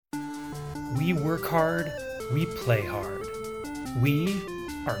We work hard, we play hard. We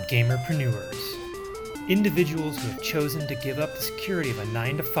are Gamerpreneurs. Individuals who have chosen to give up the security of a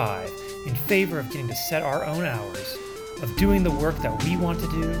 9-to-5 in favor of getting to set our own hours, of doing the work that we want to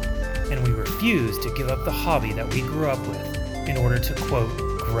do, and we refuse to give up the hobby that we grew up with in order to, quote,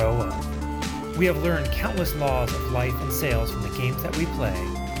 grow up. We have learned countless laws of life and sales from the games that we play,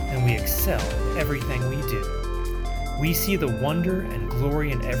 and we excel in everything we do. We see the wonder and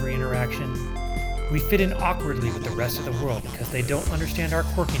glory in every interaction. We fit in awkwardly with the rest of the world because they don't understand our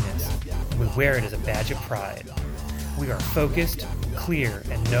quirkiness, and we wear it as a badge of pride. We are focused, clear,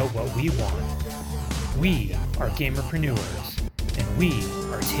 and know what we want. We are Gamerpreneurs, and we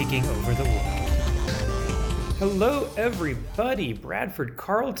are taking over the world. Hello everybody, Bradford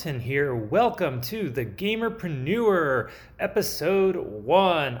Carlton here. Welcome to the Gamerpreneur episode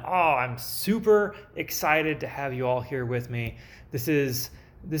 1. I'm super excited to have you all here with me. This is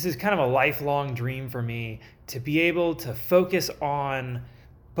kind of a lifelong dream for me to be able to focus on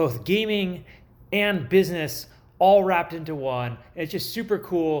both gaming and business all wrapped into one. It's just super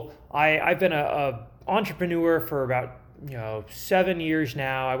cool. I've been an entrepreneur for about 7 years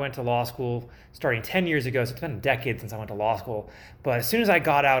now. I went to law school starting 10 years ago, so it's been a decade since I went to law school. But as soon as I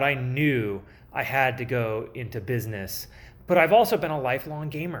got out, I knew I had to go into business. But I've also been a lifelong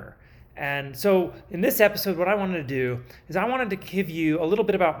gamer. And so in this episode, what I wanted to do is I wanted to give you a little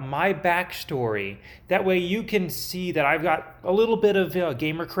bit about my backstory. That way you can see that I've got a little bit of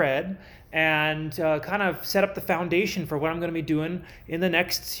gamer cred and kind of set up the foundation for what I'm going to be doing in the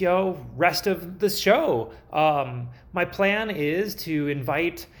next rest of the show. My plan is to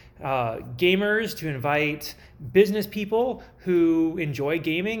invite gamers, to invite business people who enjoy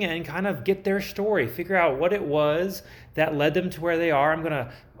gaming and kind of get their story, figure out what it was that led them to where they are. I'm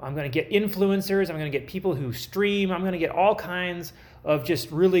gonna get influencers, I'm gonna get people who stream, I'm gonna get all kinds of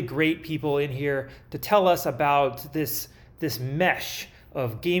just really great people in here to tell us about this mesh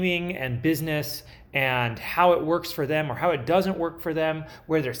of gaming and business and how it works for them or how it doesn't work for them,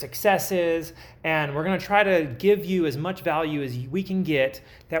 where their success is. And we're going to try to give you as much value as we can get.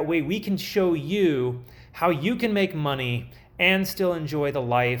 That way we can show you how you can make money and still enjoy the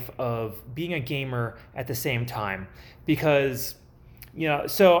life of being a gamer at the same time. Because,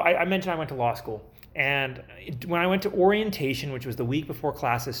 so I mentioned I went to law school. And when I went to orientation, which was the week before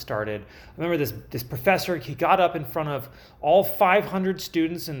classes started, I remember this professor, he got up in front of all 500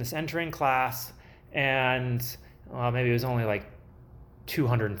 students in this entering class, and maybe it was only like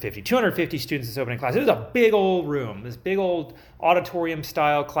 250 students in this opening class. It was a big old room, this big old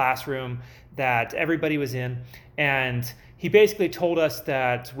auditorium-style classroom that everybody was in, and he basically told us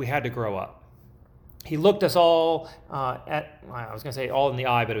that we had to grow up. He looked us all I was going to say all in the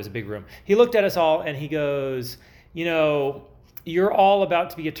eye, but it was a big room. He looked at us all and he goes, you're all about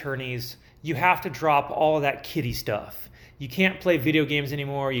to be attorneys. You have to drop all of that kiddie stuff. You can't play video games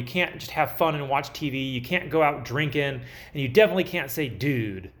anymore. You can't just have fun and watch TV. You can't go out drinking. And you definitely can't say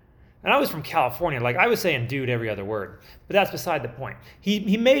dude. And I was from California. I was saying dude every other word. But that's beside the point.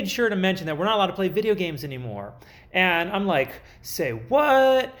 He made sure to mention that we're not allowed to play video games anymore. And I'm like, say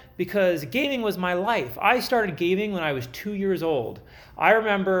what? Because gaming was my life. I started gaming when I was 2 years old. I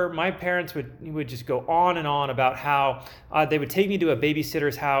remember my parents would just go on and on about how they would take me to a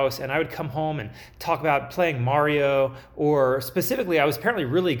babysitter's house and I would come home and talk about playing Mario, or specifically I was apparently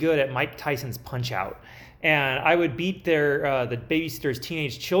really good at Mike Tyson's Punch-Out. And I would beat the babysitter's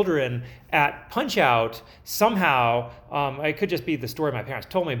teenage children at Punch-Out somehow. It could just be the story my parents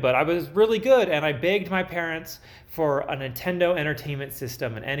told me, but I was really good. And I begged my parents for a Nintendo Entertainment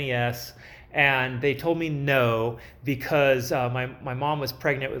System, an NES, and they told me no because my mom was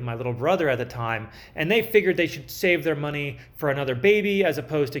pregnant with my little brother at the time, and they figured they should save their money for another baby as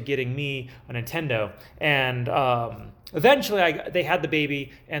opposed to getting me a Nintendo. And eventually they had the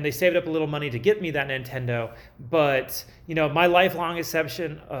baby and they saved up a little money to get me that Nintendo. But my lifelong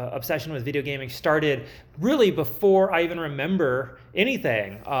obsession with video gaming started really before I even remember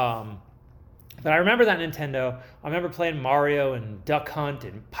anything. But I remember that Nintendo. I remember playing Mario and Duck Hunt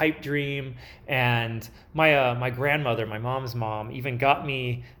and Pipe Dream. And my grandmother, my mom's mom, even got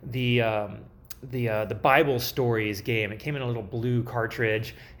me the Bible Stories game. It came in a little blue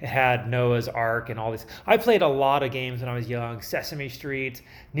cartridge. It had Noah's Ark and all this. I played a lot of games when I was young. Sesame Street,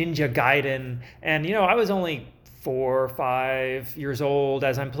 Ninja Gaiden. And, I was only 4 or 5 years old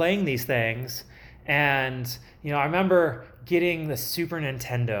as I'm playing these things. And, I remember getting the Super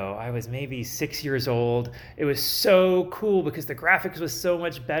Nintendo. I was maybe 6 years old. It was so cool because the graphics was so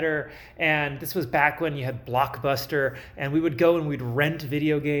much better. And this was back when you had Blockbuster, and we would go and we'd rent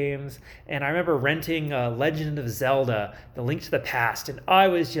video games. And I remember renting Legend of Zelda, The Link to the Past, and I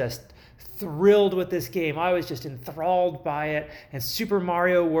was just thrilled with this game. I was just enthralled by it, and Super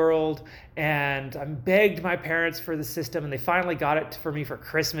Mario World, and I begged my parents for the system, and they finally got it for me for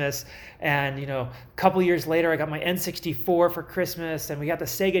Christmas. And a couple years later, I got my N64 for Christmas, and we got the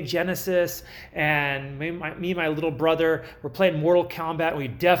Sega Genesis, and me and my little brother were playing Mortal Kombat. We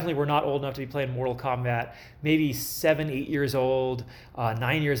definitely were not old enough to be playing Mortal Kombat, maybe 7, 8 years old,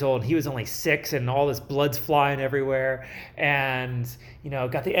 9 years old, and he was only 6, and all this blood's flying everywhere. And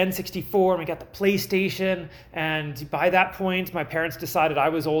got the N64, and we got the PlayStation, and by that point, my parents decided I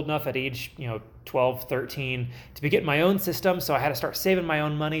was old enough at age 12, 13 to be getting my own system, so I had to start saving my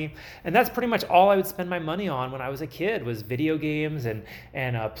own money. And that's pretty much all I would spend my money on when I was a kid, was video games and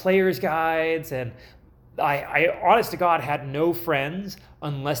player's guides. And I honest to God had no friends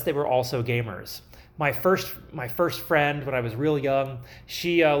unless they were also gamers. My first friend when I was real young,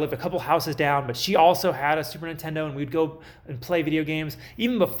 she lived a couple houses down, but she also had a Super Nintendo, and we'd go and play video games.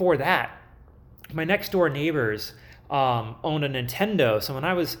 Even before that, my next door neighbors owned a Nintendo. So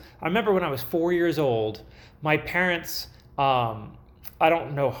I remember when I was 4 years old, my parents, I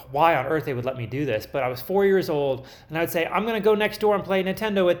don't know why on earth they would let me do this, but I was 4 years old, and I would say, I'm going to go next door and play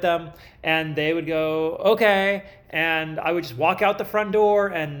Nintendo with them. And they would go, okay. And I would just walk out the front door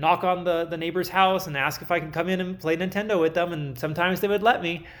and knock on the neighbor's house and ask if I could come in and play Nintendo with them. And sometimes they would let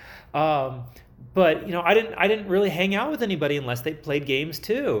me. But I didn't really hang out with anybody unless they played games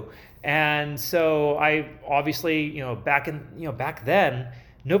too. And so I obviously, back then,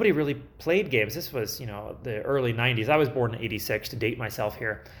 nobody really played games. This was, the early 90s. I was born in 86, to date myself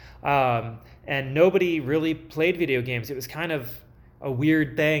here. And nobody really played video games. It was kind of a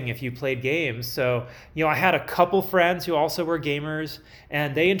weird thing if you played games. So, I had a couple friends who also were gamers,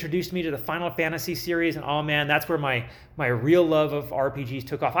 and they introduced me to the Final Fantasy series, and oh man, that's where my real love of RPGs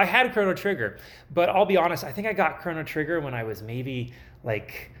took off. I had Chrono Trigger, but I'll be honest, I think I got Chrono Trigger when I was maybe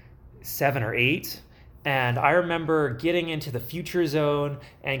like 7 or 8. And I remember getting into the Future Zone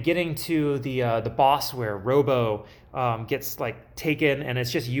and getting to the boss where Robo gets taken, and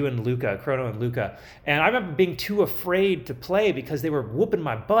it's just you and Luca, Chrono and Luca. And I remember being too afraid to play because they were whooping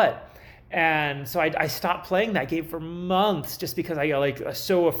my butt. And so I stopped playing that game for months just because I was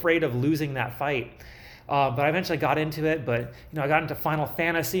so afraid of losing that fight. But I eventually got into it. But I got into Final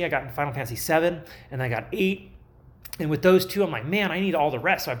Fantasy. I got into Final Fantasy 7, and I got 8. And with those two, I'm like, man, I need all the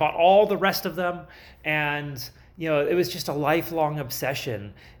rest. So I bought all the rest of them. And, it was just a lifelong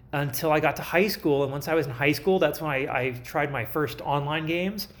obsession until I got to high school. And once I was in high school, that's when I tried my first online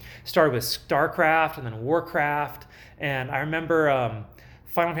games. Started with StarCraft and then Warcraft. And I remember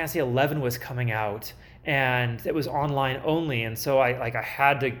Final Fantasy 11 was coming out, and it was online only. And so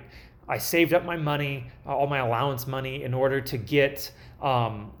I saved up my money, all my allowance money, in order to get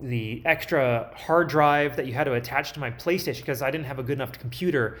the extra hard drive that you had to attach to my PlayStation, because I didn't have a good enough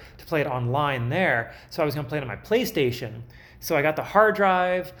computer to play it online there. So I was going to play it on my PlayStation. So I got the hard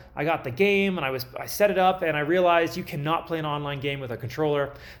drive, I got the game, and I set it up, and I realized you cannot play an online game with a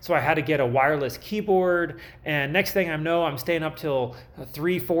controller. So I had to get a wireless keyboard, and next thing I know, I'm staying up till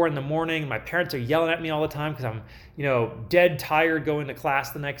 3, 4 in the morning. My parents are yelling at me all the time because I'm, dead tired going to class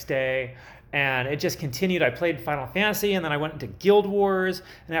the next day. And it just continued. I played Final Fantasy, and then I went into Guild Wars,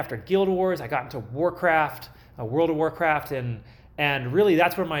 and after Guild Wars, I got into Warcraft, World of Warcraft, and really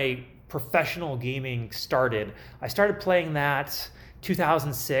that's where my professional gaming started. I started playing that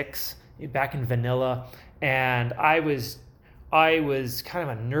 2006, back in vanilla, and I was kind of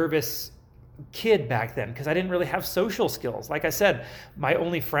a nervous kid back then because I didn't really have social skills. Like I said, my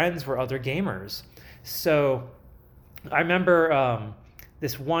only friends were other gamers. So I remember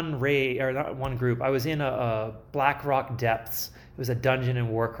this one group. I was in a Black Rock Depths. It was a dungeon in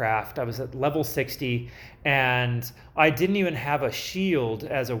Warcraft. I was at level 60, and I didn't even have a shield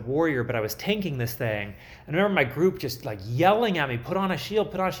as a warrior, but I was tanking this thing. And I remember my group just yelling at me, put on a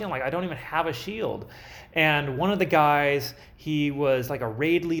shield, put on a shield. I'm like, I don't even have a shield. And one of the guys, he was like a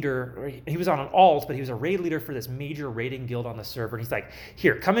raid leader. He was on an alt, but he was a raid leader for this major raiding guild on the server. And he's like,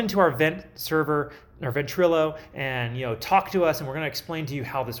 here, come into our vent server, our Ventrilo, and talk to us, and we're going to explain to you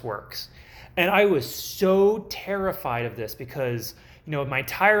how this works. And I was so terrified of this because, my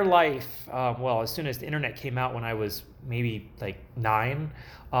entire life, as soon as the internet came out when I was maybe 9,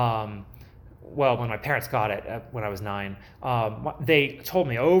 when my parents got it when I was 9, they told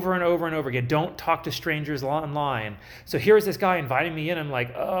me over and over and over again, don't talk to strangers online. So here's this guy inviting me in. I'm like,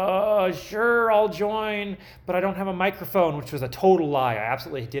 sure, I'll join, but I don't have a microphone, which was a total lie. I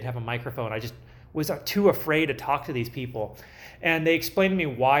absolutely did have a microphone. I just was too afraid to talk to these people. And they explained to me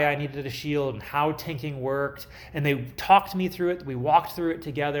why I needed a shield and how tanking worked. And they talked me through it. We walked through it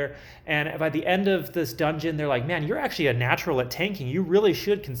together. And by the end of this dungeon, they're like, man, you're actually a natural at tanking. You really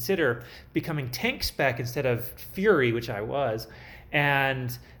should consider becoming tank spec instead of Fury, which I was.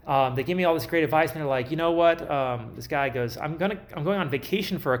 And they gave me all this great advice. And they're like, you know what? This guy goes, I'm going on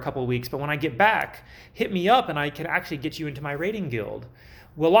vacation for a couple of weeks. But when I get back, hit me up and I can actually get you into my raiding guild.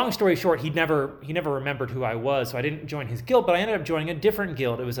 Well, long story short, he never remembered who I was, so I didn't join his guild, but I ended up joining a different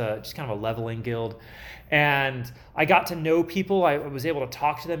guild. It was just kind of a leveling guild, and I got to know people. I was able to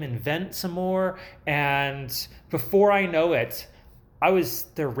talk to them, invent some more, and before I know it, I was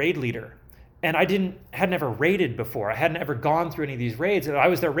their raid leader. And I had never raided before. I hadn't ever gone through any of these raids, and I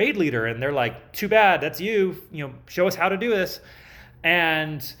was their raid leader, and they're like, too bad, that's you, show us how to do this.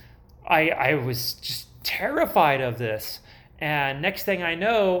 And I was just terrified of this. And next thing I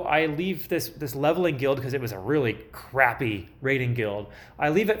know, I leave this leveling guild because it was a really crappy raiding guild. I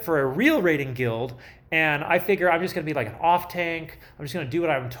leave it for a real raiding guild, and I figure I'm just going to be like an off tank. I'm just going to do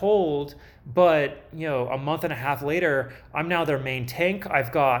what I'm told. But, a month and a half later, I'm now their main tank.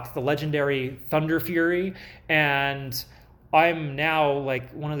 I've got the legendary Thunder Fury, and I'm now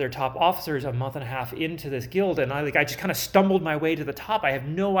like one of their top officers a month and a half into this guild. And I just kind of stumbled my way to the top. I have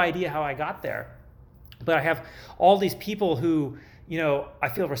no idea how I got there. But I have all these people who, I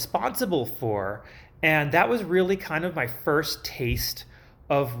feel responsible for. And that was really kind of my first taste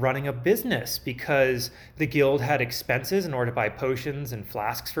of running a business, because the guild had expenses in order to buy potions and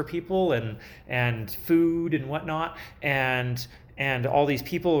flasks for people and food and whatnot. And all these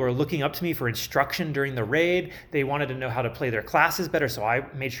people were looking up to me for instruction during the raid. They wanted to know how to play their classes better, so I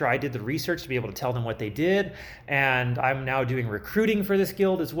made sure I did the research to be able to tell them what they did. And I'm now doing recruiting for this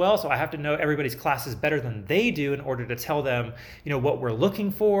guild as well, so I have to know everybody's classes better than they do in order to tell them, what we're looking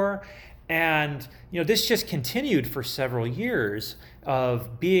for. And this just continued for several years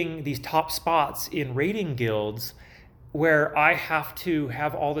of being these top spots in raiding guilds, where I have to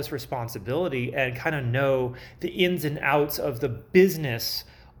have all this responsibility and kind of know the ins and outs of the business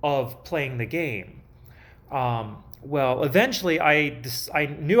of playing the game. Well, eventually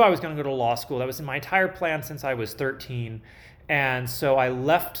I knew I was going to go to law school. That was in my entire plan since I was 13. And so I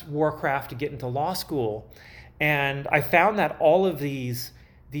left Warcraft to get into law school. And I found that all of these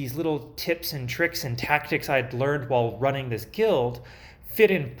little tips and tricks and tactics I'd learned while running this guild fit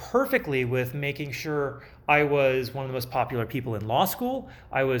in perfectly with making sure I was one of the most popular people in law school.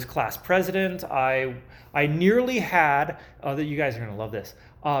 I was class president. I nearly had, that you guys are going to love this,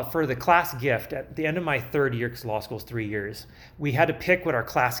 for the class gift at the end of my third year, because law school is 3 years, we had to pick what our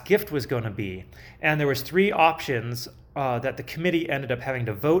class gift was going to be. And there was 3 options that the committee ended up having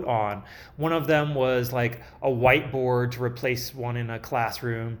to vote on. One of them was like a whiteboard to replace one in a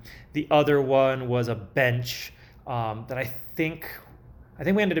classroom. The other one was a bench that I think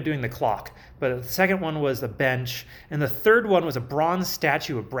we ended up doing the clock, but the second one was the bench, and the third one was a bronze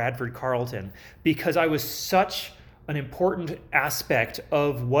statue of Bradford Carlton, because I was such an important aspect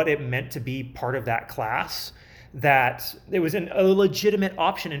of what it meant to be part of that class that it was a legitimate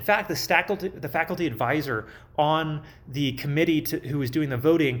option. In fact, the faculty advisor on the committee who was doing the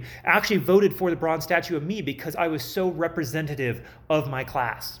voting actually voted for the bronze statue of me because I was so representative of my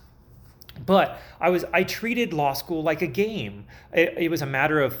class. But I treated law school like a game. It was a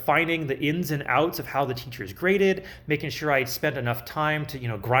matter of finding the ins and outs of how the teachers graded, making sure I spent enough time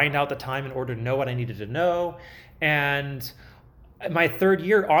to, grind out the time in order to know what I needed to know. And my third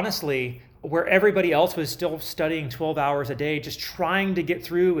year, honestly, where everybody else was still studying 12 hours a day, just trying to get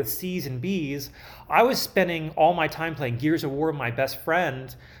through with C's and B's, I was spending all my time playing Gears of War with my best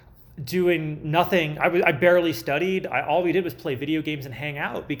friend, doing nothing. I barely studied. All we did was play video games and hang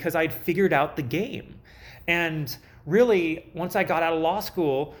out because I'd figured out the game. And really, once I got out of law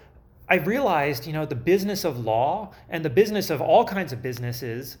school, I realized, the business of law and the business of all kinds of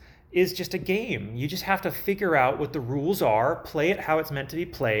businesses is just a game. You just have to figure out what the rules are, play it how it's meant to be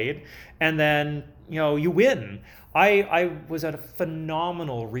played, and then, you win. I was a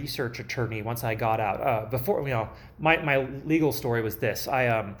phenomenal research attorney once I got out. Before, my legal story was this.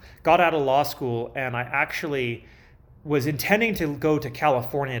 I got out of law school, and I actually was intending to go to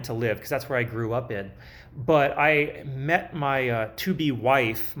California to live, because that's where I grew up in. But I met my to-be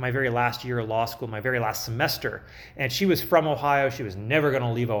wife my very last year of law school, my very last semester. And she was from Ohio. She was never going to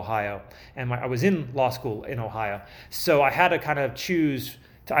leave Ohio. And I was in law school in Ohio. So I had to kind of choose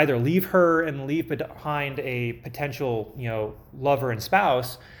to either leave her and leave behind a potential, lover and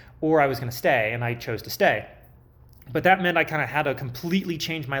spouse, or I was going to stay, and I chose to stay. But that meant I kind of had to completely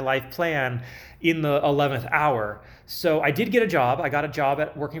change my life plan in the 11th hour. So I did get a job. I got a job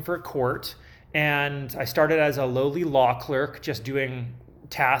at working for a court, And I started as a lowly law clerk, just doing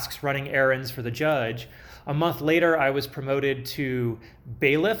tasks, running errands for the judge. A month later, I was promoted to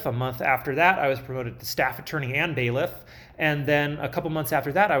bailiff. A month after that, I was promoted to staff attorney and bailiff. And then a couple months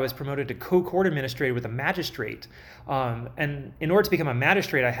after that, I was promoted to co-court administrator with a magistrate. And in order to become a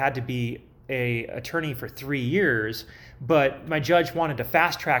magistrate, I had to be a attorney for 3 years, but my judge wanted to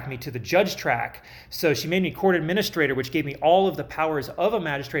fast track me to the judge track. So she made me court administrator, which gave me all of the powers of a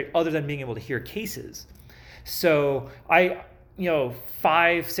magistrate other than being able to hear cases. So I,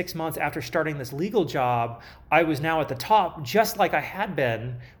 5-6 months after starting this legal job, I was now at the top, just like I had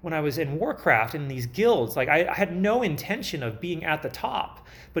been when I was in Warcraft in these guilds. Like I had no intention of being at the top,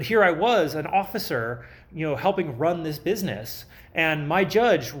 but here I was, an officer, helping run this business. And my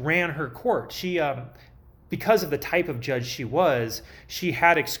judge ran her court. She, because of the type of judge she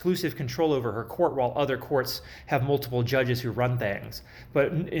had exclusive control over her court, while other courts have multiple judges who run things.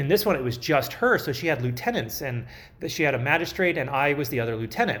 But in this one, it was just her. So she had lieutenants, and she had a magistrate, and I was the other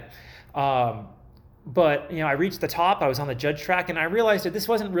lieutenant. But I reached the top. I was on the judge track, and I realized that this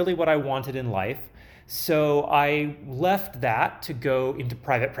wasn't really what I wanted in life. So I left that to go into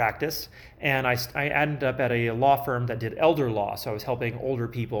private practice, and I ended up at a law firm that did elder law. So I was helping older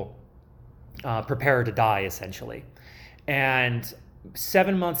people prepare to die, essentially. And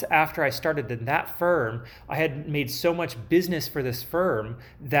 7 months after I started in that firm, I had made so much business for this firm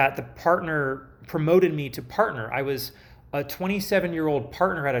that the partner promoted me to partner. I was a 27-year-old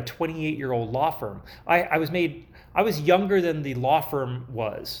partner at a 28-year-old law firm. I was younger than the law firm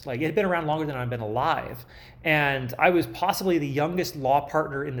was. Like, it had been around longer than I've been alive. And I was possibly the youngest law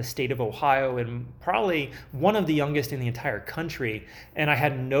partner in the state of Ohio, and probably one of the youngest in the entire country. And I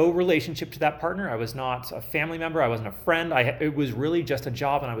had no relationship to that partner. I was not a family member. I wasn't a friend. It was really just a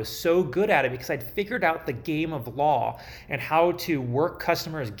job, and I was so good at it because I'd figured out the game of law and how to work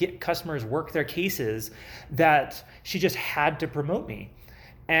customers, get customers work their cases, that she just had to promote me.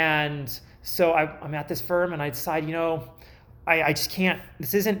 And so I'm at this firm, and I decide, I just can't,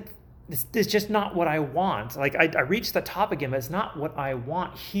 this is just not what I want. Like, I reached the top again, but it's not what I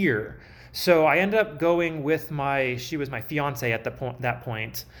want here. So I ended up going with she was my fiance at that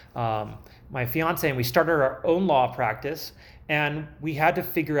point, my fiance, and we started our own law practice, and we had to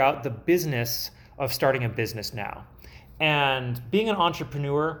figure out the business of starting a business now. And being an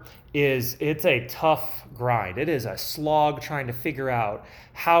entrepreneur it's a tough grind. It is a slog trying to figure out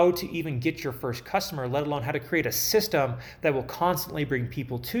how to even get your first customer, let alone how to create a system that will constantly bring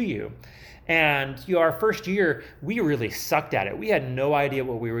people to you. And our first year, we really sucked at it. We had no idea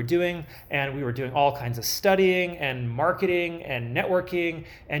what we were doing, and we were doing all kinds of studying and marketing and networking,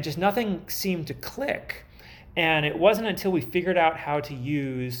 and just nothing seemed to click. And it wasn't until we figured out how to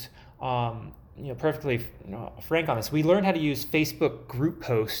use perfectly frank on this, we learned how to use Facebook group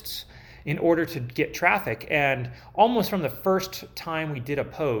posts in order to get traffic. And almost from the first time we did a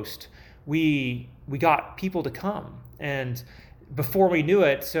post, we got people to come. And before we knew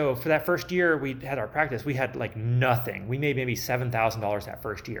it, so for that first year we had our practice, we had like nothing. We made maybe $7,000 that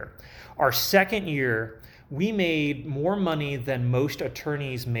first year. Our second year, we made more money than most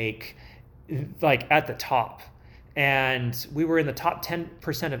attorneys make, like, at the top. And we were in the top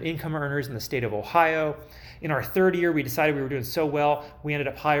 10% of income earners in the state of Ohio. In our third year, we decided we were doing so well, we ended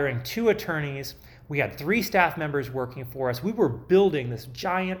up hiring 2 attorneys. We had 3 staff members working for us. We were building this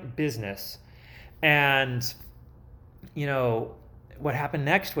giant business. And, what happened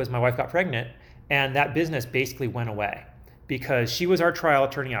next was my wife got pregnant, and that business basically went away. Because she was our trial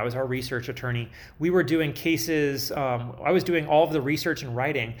attorney, I was our research attorney. We were doing cases, I was doing all of the research and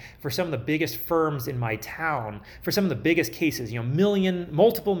writing for some of the biggest firms in my town, for some of the biggest cases,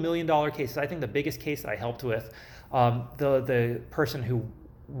 multiple $1 million cases. I think the biggest case that I helped with, the person who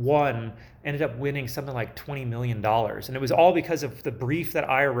won ended up winning something like $20 million. And it was all because of the brief that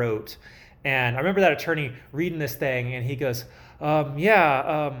I wrote. And I remember that attorney reading this thing, and he goes,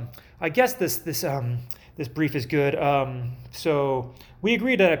 I guess this brief is good. So we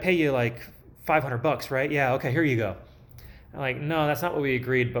agreed that I pay you like $500, right? Yeah, okay, here you go. I'm like, no, that's not what we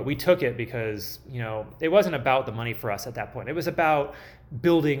agreed, but we took it because, it wasn't about the money for us at that point. It was about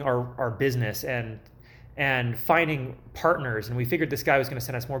building our business and finding partners. And we figured this guy was going to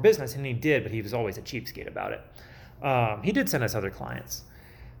send us more business, and he did, but he was always a cheapskate about it. He did send us other clients.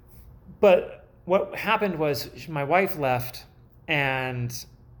 But what happened was my wife left, and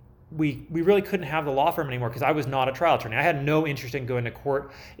we really couldn't have the law firm anymore because I was not a trial attorney. I had no interest in going to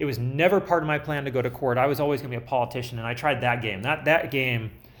court. It was never part of my plan to go to court. I was always going to be a politician, and I tried that game. That game,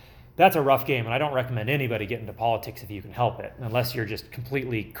 that's a rough game, and I don't recommend anybody get into politics if you can help it, unless you're just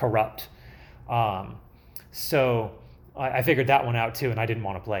completely corrupt. So I figured that one out too, and I didn't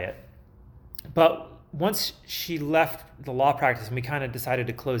want to play it. But once she left the law practice and we kind of decided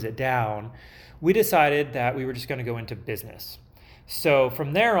to close it down, we decided that we were just going to go into business. So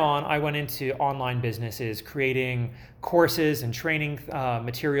from there on, I went into online businesses, creating courses and training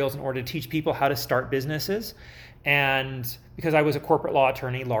materials in order to teach people how to start businesses. And because I was a corporate law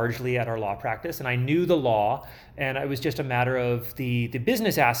attorney largely at our law practice, and I knew the law, and it was just a matter of the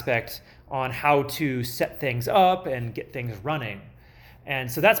business aspect on how to set things up and get things running. And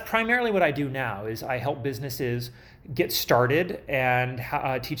so that's primarily what I do now, is I help businesses get started and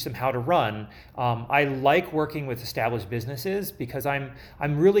teach them how to run. I like working with established businesses because I'm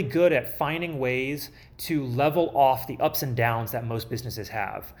really good at finding ways to level off the ups and downs that most businesses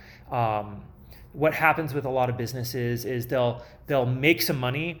have. What happens with a lot of businesses is they'll make some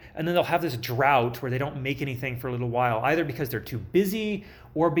money and then they'll have this drought where they don't make anything for a little while, either because they're too busy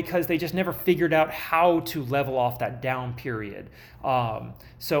or because they just never figured out how to level off that down period.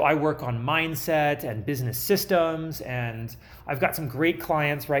 So I work on mindset and business systems, and I've got some great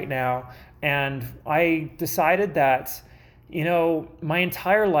clients right now. And I decided that, my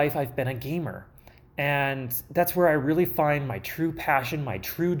entire life I've been a gamer, and that's where I really find my true passion, my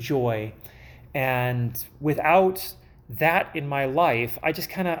true joy. And without that in my life, I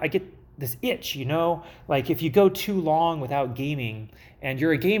get this itch, like if you go too long without gaming and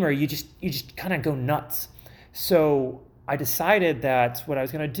you're a gamer, you just kind of go nuts. So I decided that what I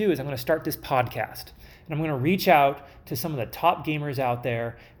was going to do is I'm going to start this podcast, and I'm going to reach out to some of the top gamers out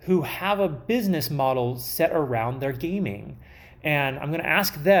there who have a business model set around their gaming. And I'm going to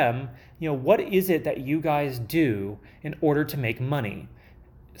ask them, what is it that you guys do in order to make money?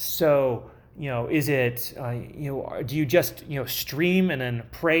 So, is it, do you just, stream and then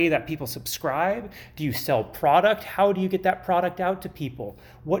pray that people subscribe? Do you sell product? How do you get that product out to people?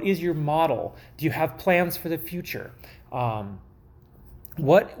 What is your model? Do you have plans for the future?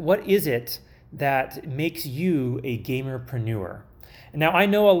 What is it that makes you a gamerpreneur? Now, I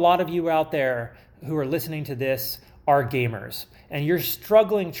know a lot of you out there who are listening to this are gamers, and you're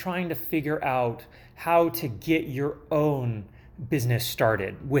struggling trying to figure out how to get your own business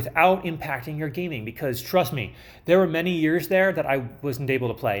started without impacting your gaming, because trust me, there were many years there that I wasn't able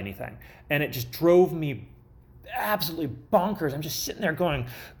to play anything, and it just drove me absolutely bonkers. I'm just sitting there going,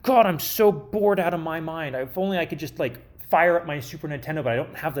 God, I'm so bored out of my mind. If only I could just fire up my Super Nintendo, but I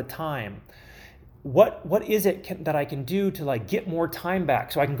don't have the time. What is it that I can do to get more time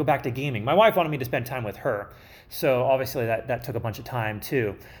back so I can go back to gaming? My wife wanted me to spend time with her, so obviously that took a bunch of time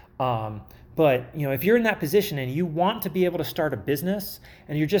too. But if you're in that position and you want to be able to start a business,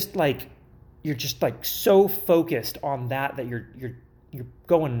 and you're just so focused on that you're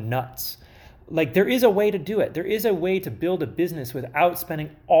going nuts. There is a way to do it. There is a way to build a business without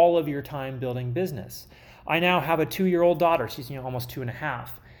spending all of your time building business. I now have a 2-year-old daughter. She's almost 2.5.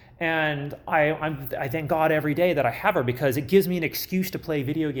 And I thank God every day that I have her, because it gives me an excuse to play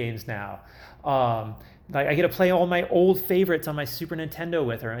video games now. I get to play all my old favorites on my Super Nintendo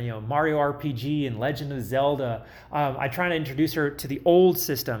with her, Mario RPG and Legend of Zelda. I try to introduce her to the old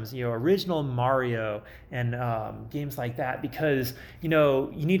systems, original Mario and games like that, because,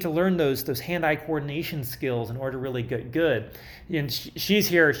 you need to learn those hand-eye coordination skills in order to really get good. And she's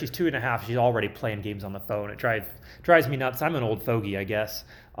here, she's 2.5, she's already playing games on the phone. It drives me nuts. I'm an old fogey, I guess.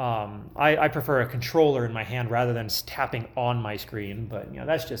 I prefer a controller in my hand rather than tapping on my screen, but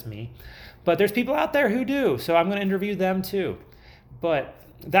that's just me. But there's people out there who do, so I'm going to interview them too. But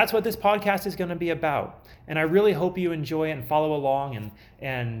that's what this podcast is going to be about, and I really hope you enjoy it and follow along.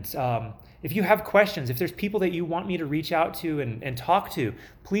 And if you have questions, if there's people that you want me to reach out to and talk to,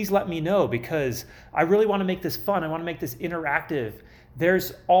 please let me know, because I really want to make this fun. I want to make this interactive.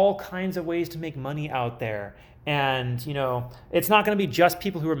 There's all kinds of ways to make money out there. And, it's not going to be just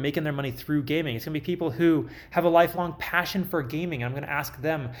people who are making their money through gaming. It's going to be people who have a lifelong passion for gaming. I'm going to ask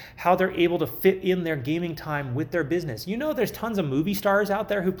them how they're able to fit in their gaming time with their business. There's tons of movie stars out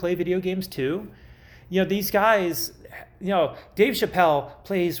there who play video games too. These guys, Dave Chappelle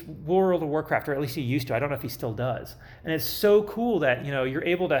plays World of Warcraft, or at least he used to. I don't know if he still does. And it's so cool that, you're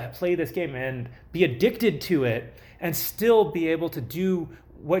able to play this game and be addicted to it and still be able to do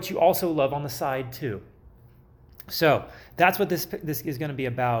what you also love on the side too. So that's what this is going to be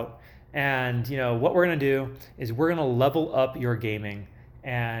about. And, what we're going to do is we're going to level up your gaming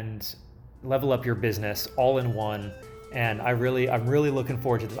and level up your business all in one. And I'm really looking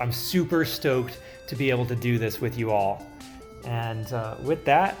forward to this. I'm super stoked to be able to do this with you all. And with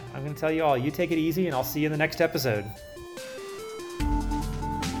that, I'm going to tell you all, you take it easy, and I'll see you in the next episode.